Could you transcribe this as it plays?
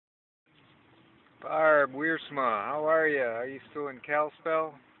BARB, WIERSMA, how are you? Are you still in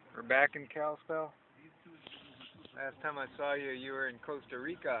Kalispell? Or back in Kalispell? Last time I saw you, you were in Costa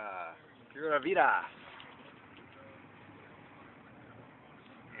Rica. Pura vida.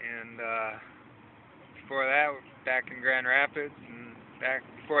 And before that, back in Grand Rapids. And back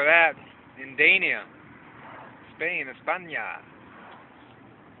before that, in Dania, Spain, España.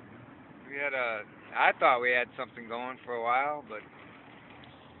 I thought we had something going for a while, but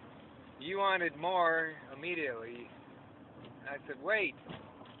you wanted more immediately. I said, wait.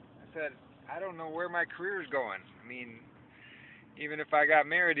 I said, I don't know where my career's going. I mean, even if I got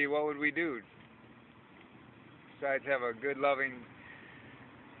married to you, what would we do? Besides have a good, loving,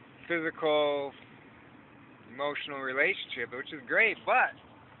 physical, emotional relationship, which is great, but,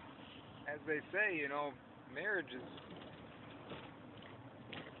 as they say, marriage is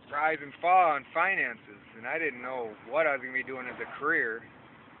rise and fall on finances, and I didn't know what I was going to be doing as a career.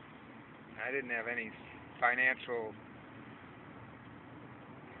 I didn't have any financial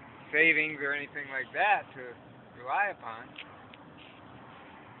savings or anything like that to rely upon.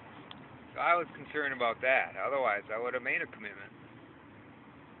 So I was concerned about that. Otherwise, I would have made a commitment.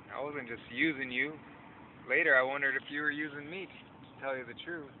 I wasn't just using you. Later, I wondered if you were using me, to tell you the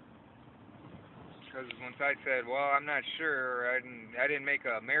truth. Because once I said, well, I'm not sure, I didn't make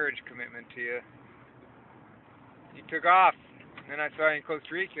a marriage commitment to you, you took off. Then I saw you in Costa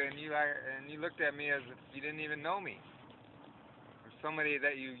Rica, and you looked at me as if you didn't even know me. Or somebody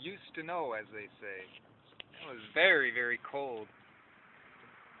that you used to know, as they say. That was very, very cold.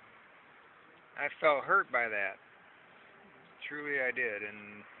 I felt hurt by that. Truly I did.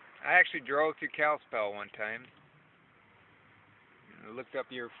 And I actually drove through Kalispell one time. I looked up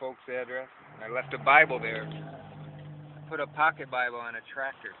your folks' address. I left a Bible there. I put a pocket Bible on a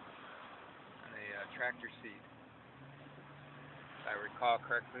tractor, on a tractor seat. If I recall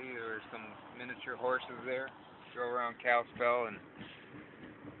correctly, there were some miniature horses there. Drove around Kalispell and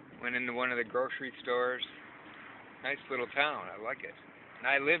went into one of the grocery stores. Nice little town. I like it. And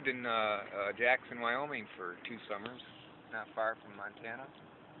I lived in Jackson, Wyoming for 2 summers, not far from Montana.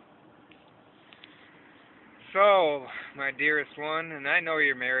 So, my dearest one, and I know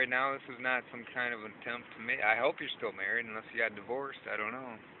you're married now. This is not some kind of attempt to make. I hope you're still married, unless you got divorced. I don't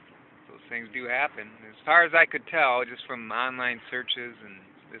know. Those things do happen. As far as I could tell, just from online searches and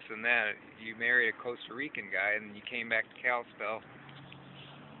this and that, you married a Costa Rican guy, and you came back to Kalispell.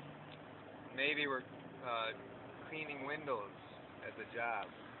 Maybe we're cleaning windows as a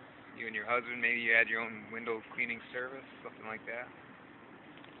job. You and your husband, maybe you had your own window cleaning service, something like that.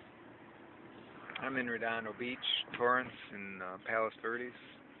 I'm in Redondo Beach, Torrance, and Palos Verdes,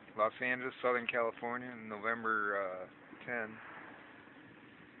 Los Angeles, Southern California, November 10.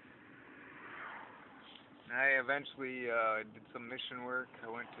 I eventually did some mission work. I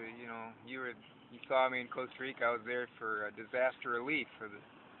went to, you saw me in Costa Rica. I was there for disaster relief for the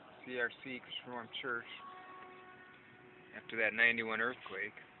CRC, Reformed Church, after that 91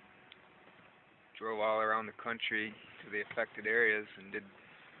 earthquake. Drove all around the country to the affected areas and did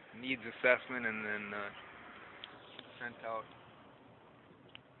needs assessment, and then sent out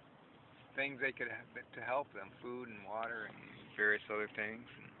things they could have to help them, food and water and various other things.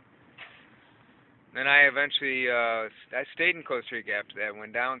 And then I eventually I stayed in Costa Rica after that.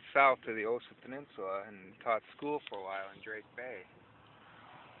 Went down south to the Osa Peninsula and taught school for a while in Drake Bay.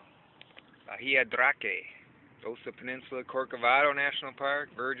 Bahia Drake, Osa Peninsula, Corcovado National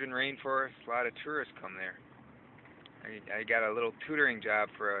Park, virgin rainforest. A lot of tourists come there. I got a little tutoring job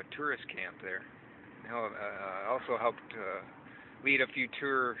for a tourist camp there. I also helped lead a few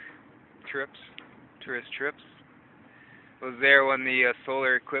tourist trips. Was there when the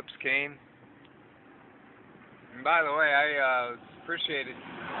solar eclipse came. And by the way, I appreciated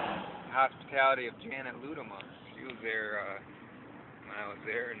the hospitality of Janet Ludema. She was there when I was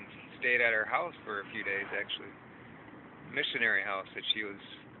there, and stayed at her house for a few days, actually. Missionary house that she was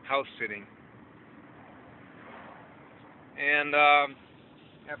house sitting. And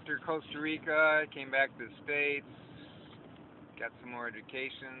after Costa Rica, I came back to the States, got some more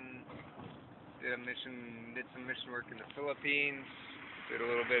education, did some mission work in the Philippines, did a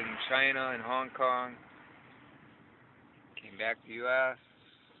little bit in China and Hong Kong, came back to the U.S.,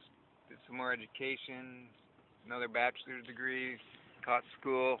 did some more education, another bachelor's degree, taught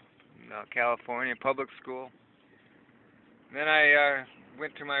school in California, public school. And then I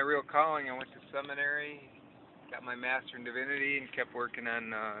went to my real calling. I went to seminary, got my master in divinity, and kept working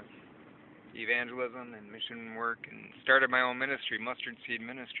on evangelism and mission work, and started my own ministry, Mustard Seed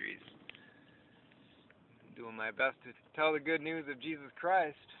Ministries. Doing my best to tell the good news of Jesus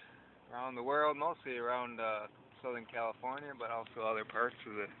Christ around the world, mostly around Southern California, but also other parts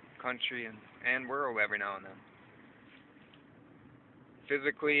of the country and world every now and then.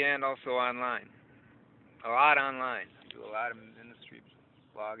 Physically and also online. A lot online. I do a lot of ministry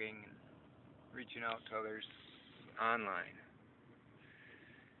blogging and reaching out to others online.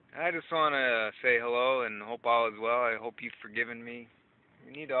 I just want to say hello and hope all is well. I hope you've forgiven me.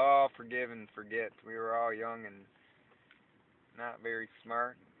 We need to all forgive and forget. We were all young and not very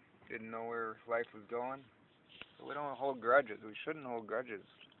smart. Didn't know where life was going. So we don't hold grudges. We shouldn't hold grudges.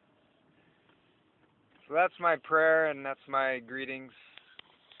 So that's my prayer and that's my greetings.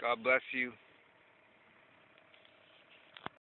 God bless you.